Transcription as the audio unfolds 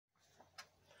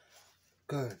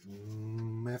Good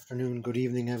afternoon, good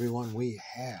evening, everyone. We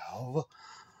have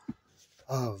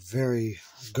a very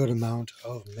good amount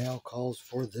of mail calls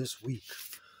for this week.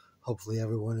 Hopefully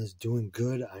everyone is doing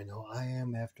good. I know I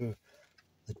am after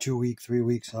the 3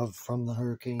 weeks from the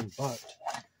hurricane. But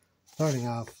starting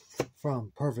off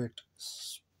from Perfect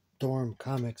Storm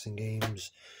Comics and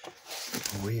Games,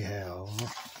 we have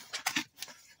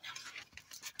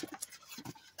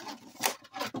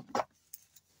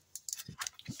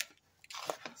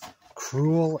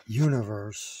Cruel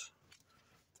Universe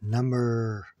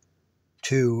number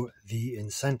 2, the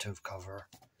incentive cover.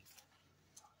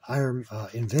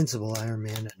 Invincible Iron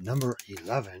Man number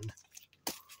 11,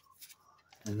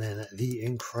 and then the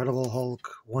Incredible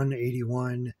Hulk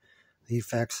 181, the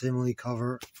facsimile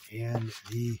cover, and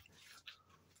the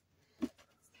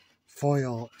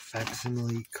foil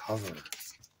facsimile cover.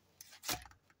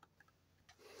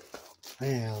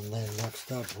 And then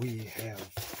next up we have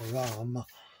from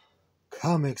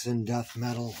Comics and Death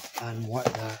Metal and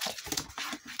Whatnot,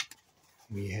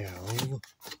 we have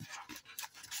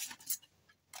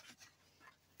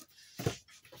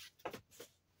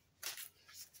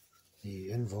the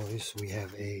invoice. We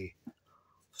have a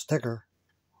sticker,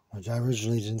 which I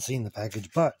originally didn't see in the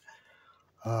package, but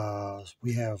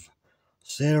we have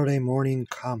Saturday Morning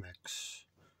Comics,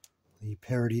 the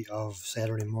parody of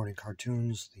Saturday morning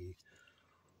cartoons, the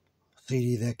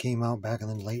CD that came out back in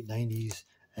the late 90s,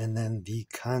 and then the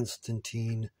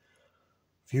Constantine,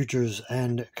 Futures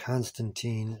End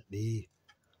Constantine, the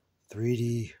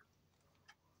 3D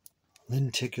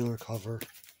lenticular cover.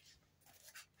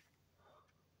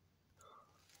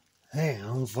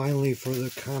 And finally for the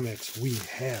comics, we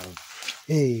have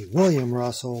a William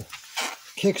Russell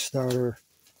Kickstarter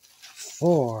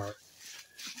for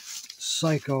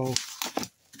Psycho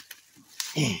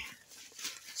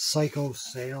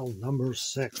Sale number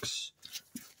 6.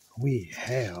 We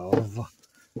have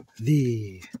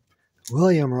the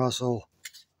William Russell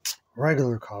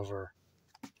regular cover,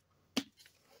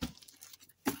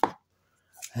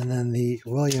 and then the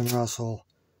William Russell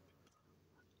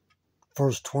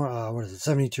first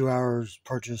 72 hours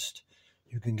purchased.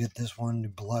 You can get this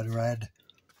one, blood red.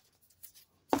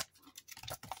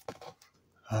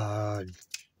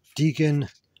 Deacon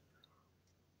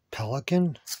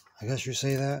Pelican, I guess you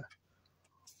say that.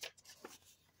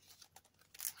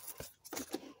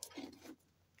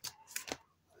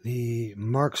 The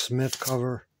Mark Smith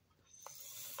cover.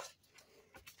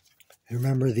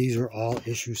 Remember, these are all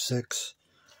issue 6.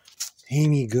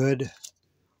 Amy Good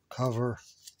cover.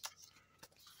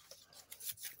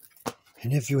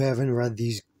 And if you haven't read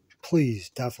these,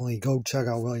 please definitely go check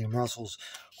out William Russell's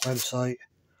website.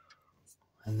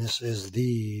 And this is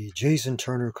the Jason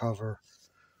Turner cover,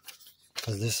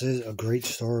 because this is a great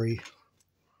story.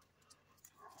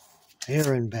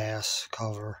 Aaron Bass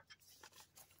cover.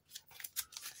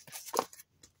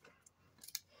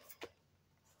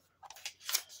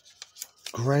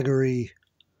 Gregory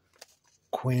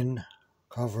Quinn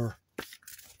cover.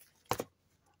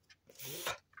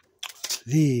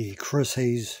 The Chris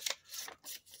Hayes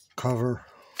cover.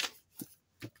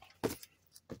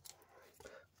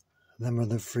 Them are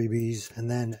the freebies. And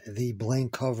then the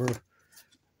blank cover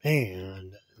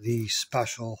and the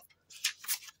special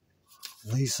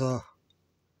Lisa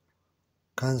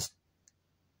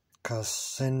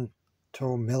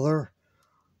Jacinto Miller.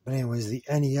 But anyways, the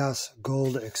NES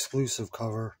Gold exclusive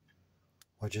cover,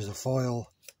 which is a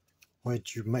foil,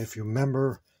 which you might, if you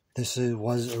remember,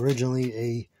 was originally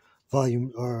a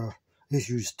volume or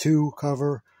issues 2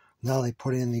 cover. Now they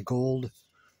put in the gold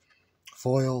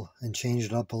foil and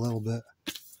changed it up a little bit.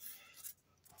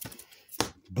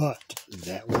 But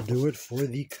that will do it for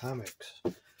the comics.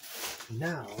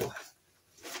 Now,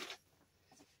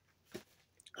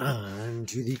 on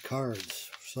to the cards.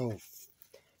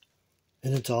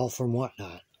 And it's all from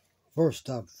Whatnot. First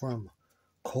up, from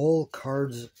Cole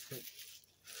Card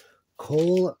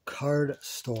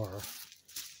Store,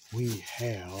 we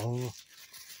have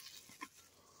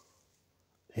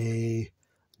a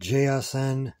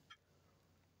JSN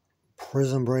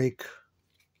Prison Break,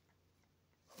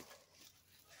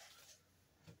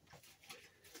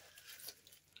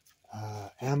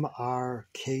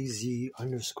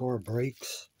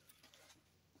 MRKZ_breaks.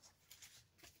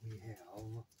 We have,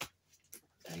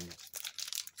 dang it,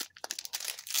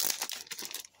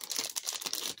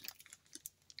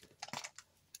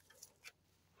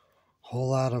 whole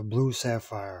lot of Blue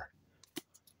Sapphire.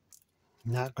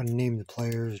 Not going to name the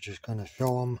players, just going to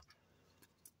show them.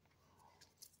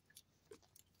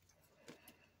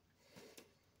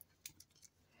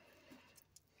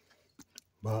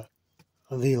 But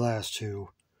the last two,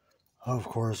 of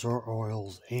course, are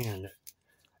oils and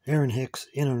Aaron Hicks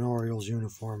in an Orioles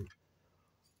uniform.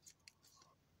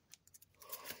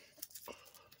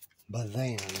 But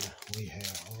then we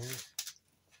have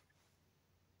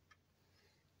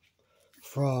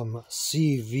from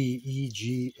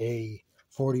CVEGA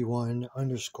 41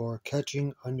 _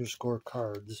 catching _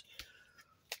 cards,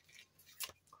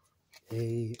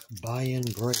 a buy-in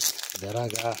break that I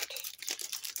got.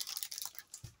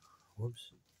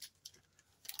 Whoops.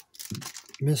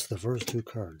 Missed the first two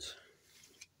cards.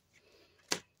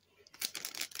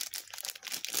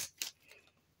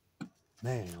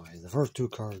 Anyways, the first two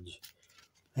cards.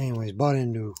 Anyways, bought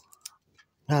into,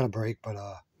 not a break, but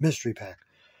a mystery pack.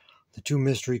 The two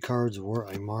mystery cards were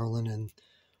a Marlin and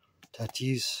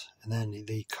Tatis, and then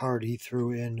the card he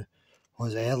threw in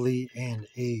was Adley and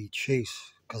a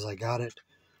Chase, because I got it,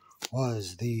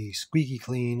 was the squeaky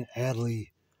clean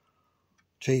Adley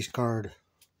Chase card.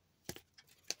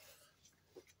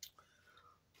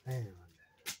 And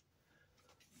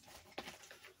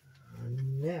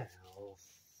now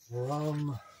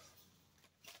from,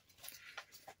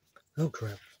 oh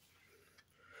crap,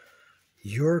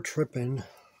 You're Trippin',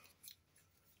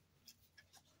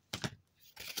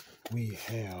 we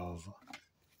have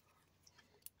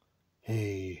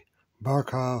a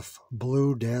Barkov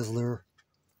Blue Dazzler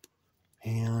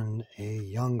and a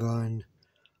Young Gun,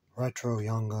 Retro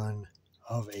Young Gun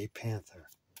of a Panther.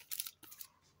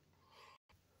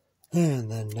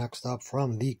 And then next up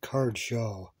from the card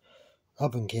show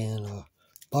up in Canada,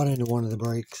 bought into one of the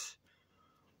breaks.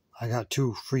 I got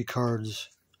two free cards,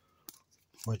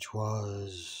 which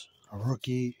was a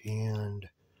rookie and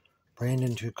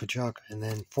Brandon Tkachuk. And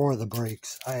then for the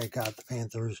breaks, I got the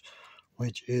Panthers,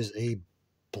 which is a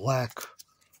black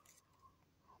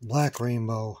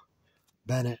rainbow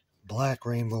Bennett, black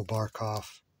rainbow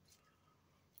Barkov,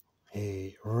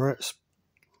 a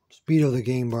Speed of the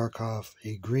Game Barkov,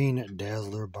 a green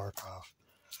Dazzler Barkov,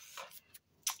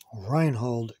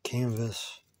 Reinhold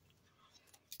Canvas,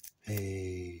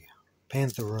 a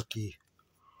Panther rookie.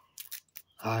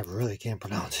 I really can't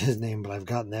pronounce his name, but I've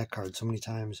gotten that card so many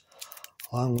times,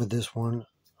 along with this one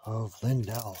of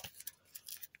Lindell.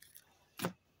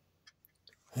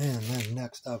 And then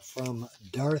next up from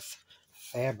Darth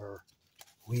Faber,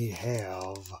 we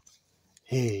have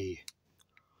a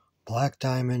Black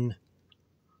Diamond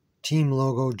team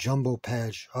logo jumbo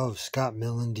patch of Scott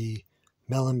Mellanby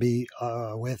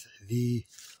with the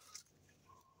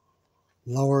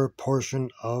lower portion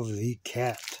of the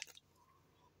cat.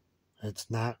 It's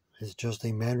just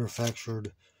a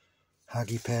manufactured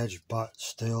hockey patch, but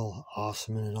still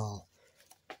awesome and all.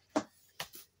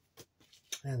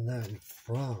 And then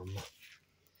from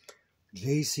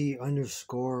JC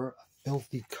 _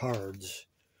 Filthy Cards,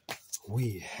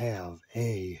 we have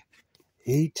a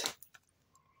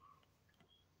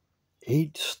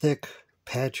 8-stick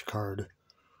patch card,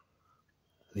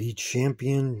 the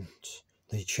Champions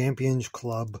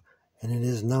Club, and it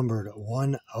is numbered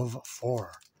 1 of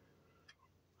 4.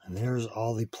 And there's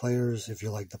all the players, if you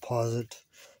like to pause it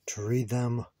to read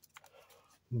them.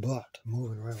 But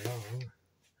moving right along,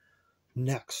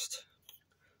 next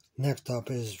up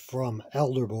is from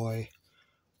Elderboy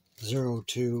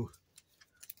 02,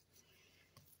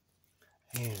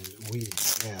 and we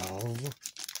have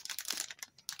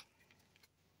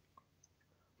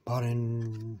bought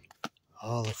in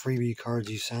all the freebie cards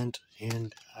he sent,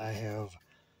 and I have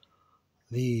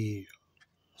the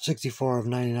 64 of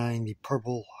 99, the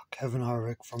purple Kevin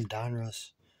Harvick from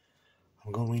Donruss.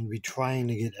 I'm going to be trying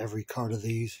to get every card of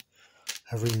these,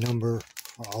 every number,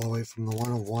 all the way from the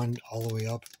 1 of 1 all the way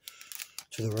up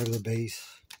to the regular base.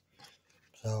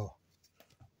 So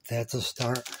that's a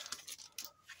start,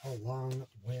 along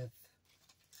with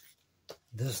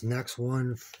this next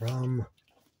one from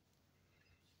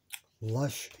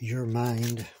Lush Your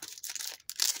Mind,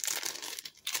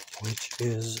 which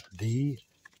is the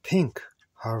pink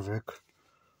Harvick,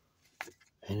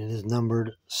 and it is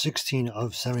numbered 16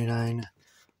 of 79.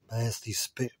 That's the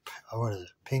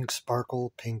pink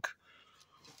sparkle, pink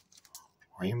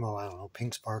rainbow, I don't know,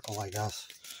 pink sparkle, I guess.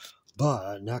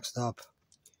 But next up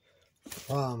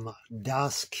from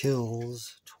Das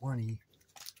Kills 20,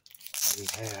 we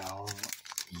have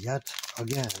yet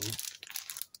again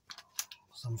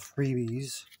some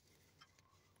freebies,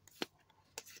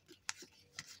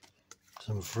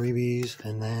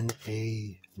 and then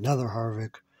another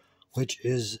Harvick, which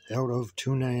is out of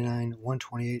 299,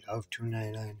 128 of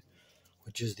 299,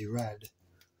 which is the red.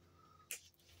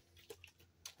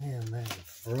 And then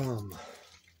from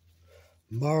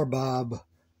Marbob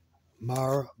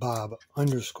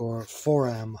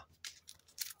 _4M,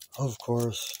 of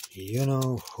course, you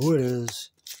know who it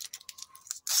is.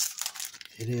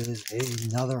 it is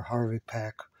another Harvick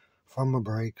pack from a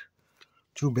break.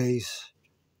 2 base,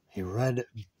 a red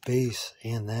base,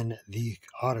 and then the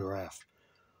autograph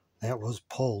that was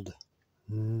pulled.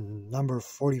 Number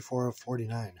 44 of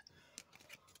 49.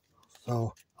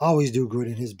 So, always do good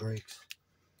in his breaks.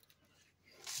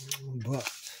 But,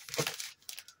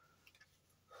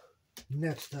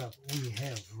 next up, we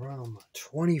have from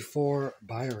 24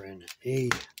 Byron, a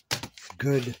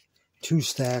good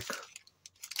 2-stack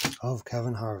of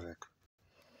Kevin Harvick.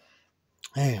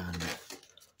 And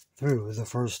through the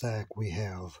first stack, we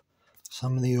have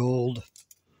some of the old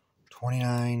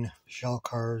 29 shell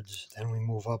cards. Then we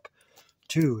move up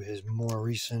to his more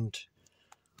recent,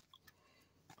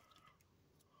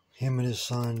 him and his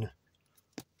son.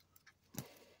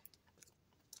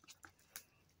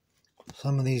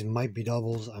 Some of these might be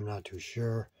doubles, I'm not too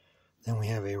sure. Then we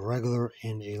have a regular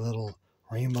and a little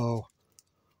rainbow.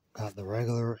 Got the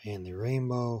regular and the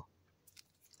rainbow.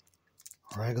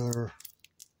 Regular,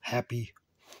 happy.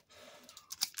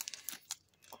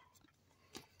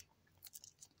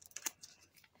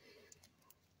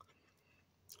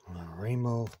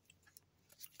 Rainbow.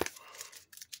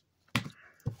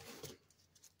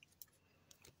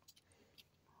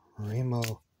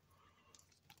 Rainbow.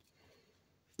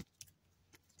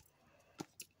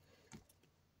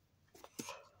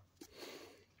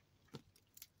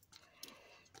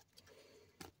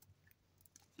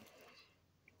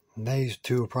 These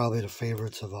two are probably the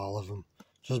favorites of all of them.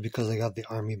 Just because they got the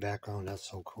Army background, that's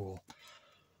so cool.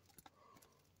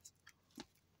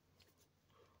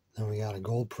 Then we got a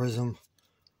gold prism,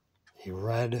 a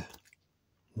red,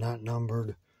 not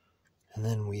numbered, and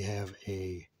then we have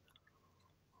a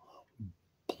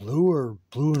blue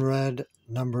and red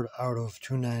numbered out of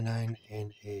 299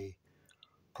 and a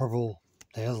purple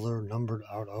Dazzler numbered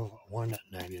out of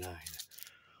 199.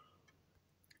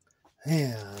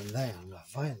 And then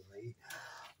finally,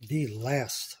 the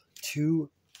last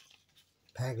 2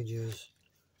 packages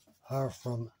are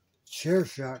from Chair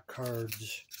Shot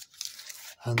Cards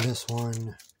on this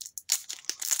one,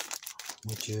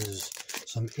 which is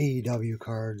some AEW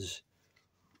cards.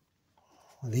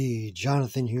 The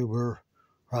Jonathan Huber,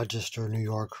 Rochester, New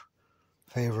York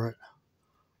favorite,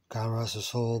 God rest his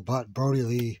soul, but Brody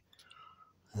Lee,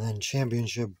 and then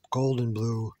Championship Gold and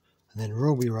Blue, and then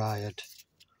Ruby Riot,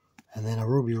 and then a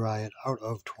Ruby Riot out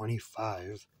of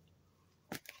 25.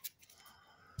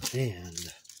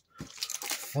 And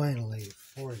finally,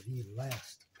 for the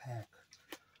last pack,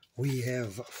 we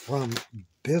have from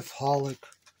Biffaholic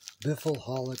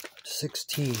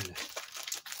 16.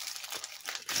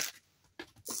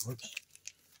 Whoops.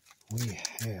 We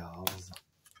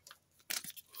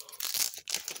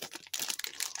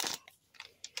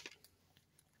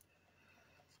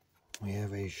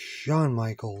have a Shawn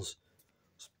Michaels,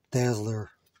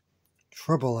 Dazzler,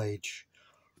 Triple H,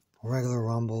 Regular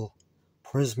Rumble,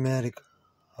 Prismatic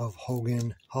of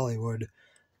Hogan, Hollywood.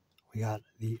 We got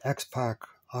the X-Pac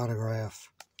autograph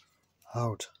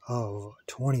out of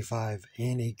 25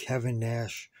 and a Kevin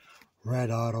Nash red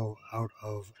auto out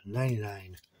of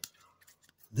 99.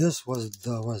 This was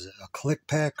a Click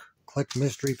pack, Click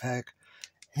mystery pack,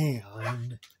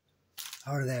 and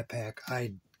out of that pack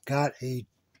I got a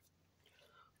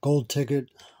gold ticket,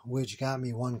 which got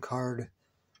me 1 card,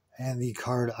 and the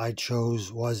card I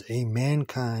chose was a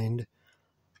Mankind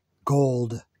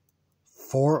gold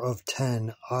 4 of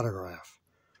 10 autograph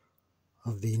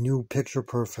of the new Picture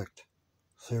Perfect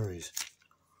series.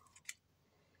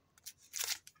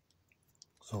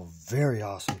 So very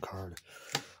awesome card.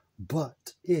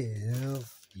 But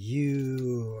if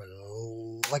you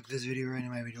like this video or any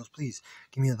of my videos, please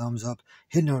give me a thumbs up,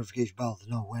 hit the notification bell to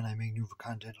know when I make new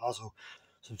content. Also,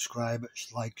 subscribe,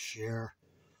 like, share,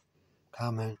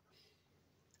 comment,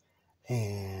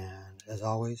 and as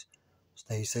always,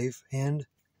 stay safe and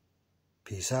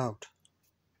peace out.